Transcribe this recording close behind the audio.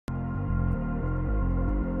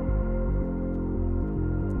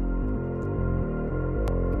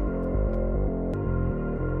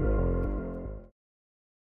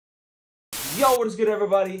Yo, what is good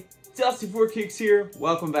everybody? Dusty4Kicks here.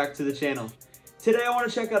 Welcome back to the channel. Today I want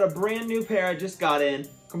to check out a brand new pair I just got in,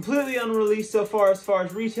 completely unreleased so far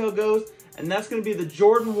as retail goes, and that's going to be the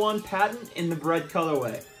Jordan 1 Patent in the Bred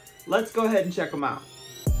colorway. Let's go ahead and check them out.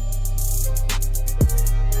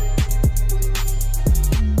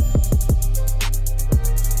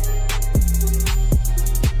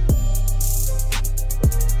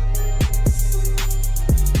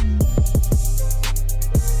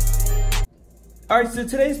 Alright, so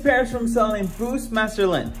today's pair is from seller named Master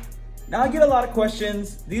Lin. Now I get a lot of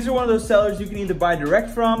questions. These are one of those sellers you can either buy direct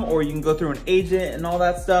from or you can go through an agent and all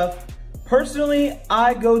that stuff. Personally,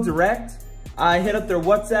 I go direct. I hit up their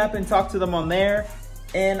WhatsApp and talk to them on there.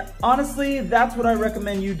 And honestly, that's what I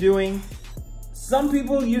recommend you doing. Some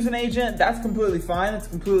people use an agent, that's completely fine. It's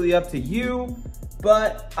completely up to you.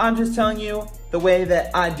 But I'm just telling you the way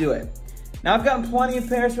that I do it. Now I've gotten plenty of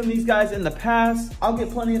pairs from these guys in the past. I'll get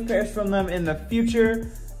plenty of pairs from them in the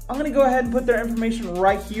future. I'm gonna go ahead and put their information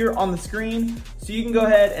right here on the screen so you can go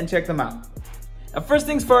ahead and check them out. Now first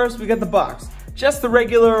things first, we got the box. Just the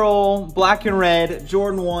regular old black and red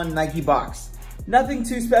Jordan 1 Nike box. Nothing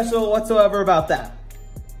too special whatsoever about that.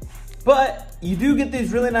 But you do get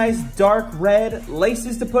these really nice dark red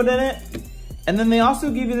laces to put in it. And then they also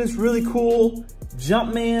give you this really cool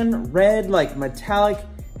Jumpman red like metallic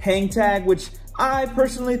hang tag, which I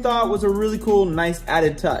personally thought was a really cool, nice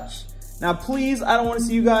added touch. Now please, I don't want to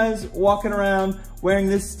see you guys walking around wearing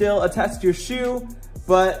this still attached to your shoe,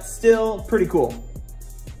 but still pretty cool.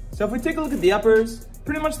 So if we take a look at the uppers,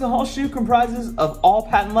 pretty much the whole shoe comprises of all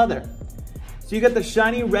patent leather. So you got the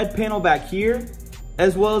shiny red panel back here,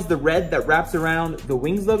 as well as the red that wraps around the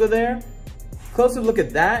wings logo there. Closer look at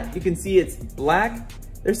that, you can see it's black.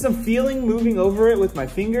 There's some feeling moving over it with my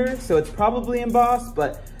finger, so it's probably embossed,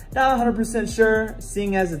 but not 100% sure,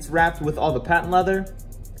 seeing as it's wrapped with all the patent leather.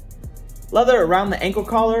 Leather around the ankle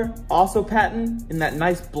collar, also patent in that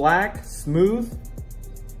nice black, smooth.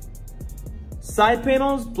 Side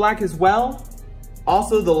panels, black as well.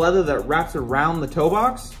 Also the leather that wraps around the toe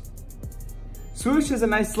box. Swoosh has a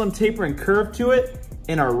nice slim taper and curve to it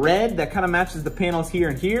in a red that kind of matches the panels here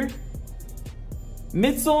and here.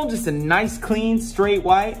 Midsole, just a nice clean straight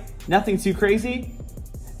white, nothing too crazy.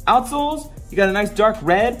 Outsoles, you got a nice dark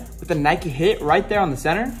red with the Nike hit right there on the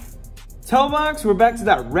center. Toe box, we're back to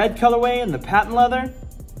that red colorway in the patent leather.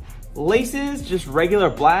 Laces, just regular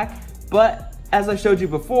black, but as I showed you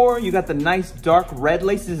before, you got the nice dark red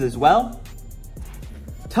laces as well.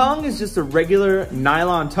 Tongue is just a regular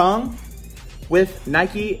nylon tongue with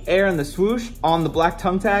Nike Air and the swoosh on the black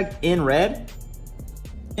tongue tag in red.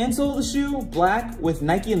 Insole of the shoe, black with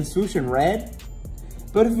Nike and the swoosh in red.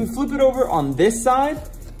 But if we flip it over on this side,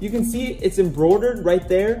 you can see it's embroidered right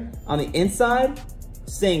there on the inside,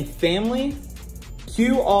 saying family.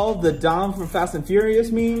 Cue all the Dom from Fast and Furious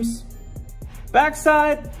memes.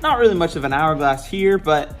 Backside, not really much of an hourglass here,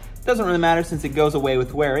 but it doesn't really matter since it goes away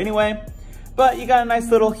with wear anyway. But you got a nice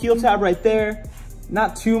little heel tab right there.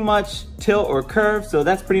 Not too much tilt or curve, so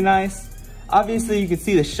that's pretty nice. Obviously you can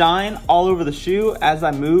see the shine all over the shoe as I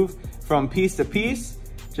move from piece to piece.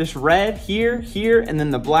 Just red here, and then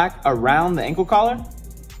the black around the ankle collar.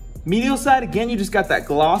 Medial side, again, you just got that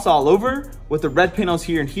gloss all over with the red panels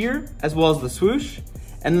here and here, as well as the swoosh.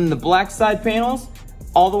 And then the black side panels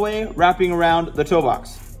all the way wrapping around the toe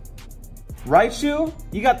box. Right shoe,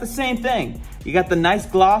 you got the same thing. You got the nice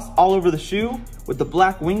gloss all over the shoe with the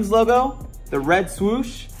black wings logo, the red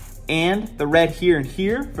swoosh, and the red here and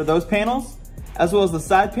here for those panels, as well as the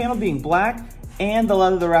side panel being black and the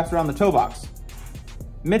leather that wraps around the toe box.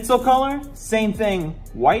 Midsole color, same thing,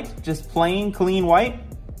 white, just plain clean white.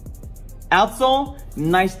 Outsole,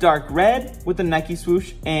 nice dark red with the Nike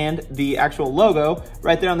swoosh and the actual logo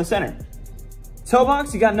right there on the center. Toe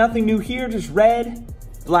box, you got nothing new here, just red,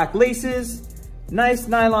 black laces, nice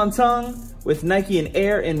nylon tongue with Nike and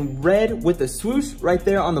Air in red with the swoosh right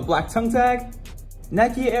there on the black tongue tag.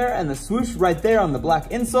 Nike Air and the swoosh right there on the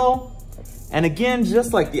black insole. And again,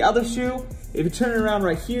 just like the other shoe, if you turn it around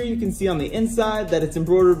right here, you can see on the inside that it's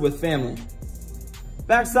embroidered with family.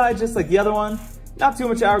 Backside, just like the other one, not too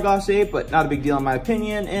much hourglass shape, but not a big deal in my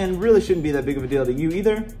opinion, and really shouldn't be that big of a deal to you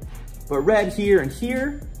either. But red here and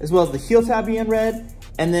here, as well as the heel tab being red,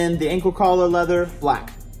 and then the ankle collar leather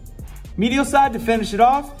black. Medial side to finish it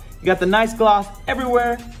off, you got the nice gloss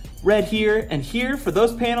everywhere, red here and here for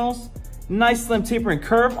those panels, nice slim taper and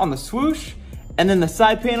curve on the swoosh, and then the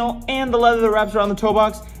side panel and the leather that wraps around the toe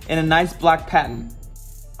box in a nice black patent.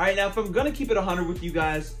 All right, now if I'm gonna keep it 100 with you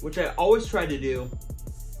guys, which I always try to do,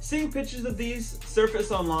 seeing pictures of these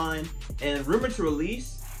surface online and rumored to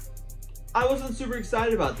release, I wasn't super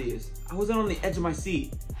excited about these. I wasn't on the edge of my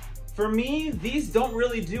seat. For me, these don't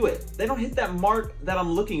really do it. They don't hit that mark that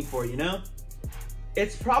I'm looking for, you know?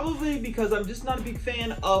 It's probably because I'm just not a big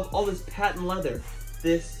fan of all this patent leather.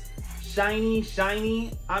 This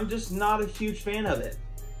shiny, I'm just not a huge fan of it.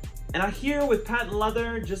 And I hear with patent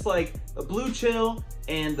leather, just like the Blue Chill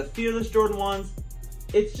and the Fearless Jordan 1s,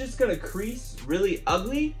 it's just gonna crease really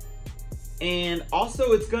ugly. And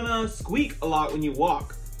also it's gonna squeak a lot when you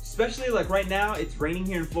walk. Especially like right now, it's raining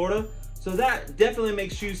here in Florida. So that definitely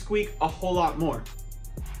makes shoes squeak a whole lot more.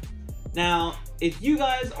 Now, if you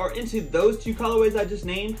guys are into those two colorways I just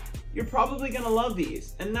named, you're probably gonna love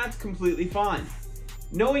these, and that's completely fine.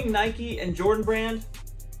 Knowing Nike and Jordan Brand,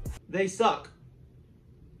 they suck.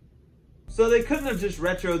 So they couldn't have just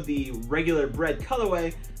retroed the regular Bred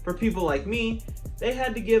colorway for people like me. They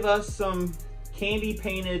had to give us some candy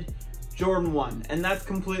painted Jordan 1, and that's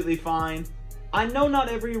completely fine. I know not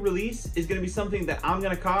every release is gonna be something that I'm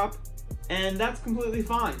gonna cop, and that's completely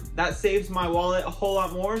fine. That saves my wallet a whole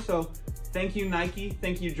lot more, so thank you Nike,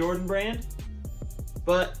 thank you Jordan Brand.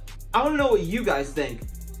 But I wanna know what you guys think.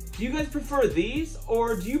 Do you guys prefer these,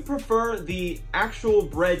 or do you prefer the actual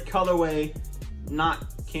Bred colorway, not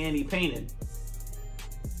candy painted?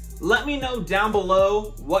 Let me know down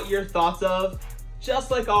below what your thoughts of.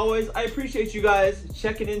 Just like always, I appreciate you guys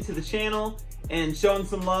checking into the channel and showing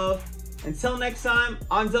some love. Until next time,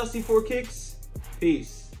 I'm Dusty4Kicks.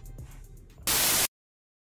 Peace.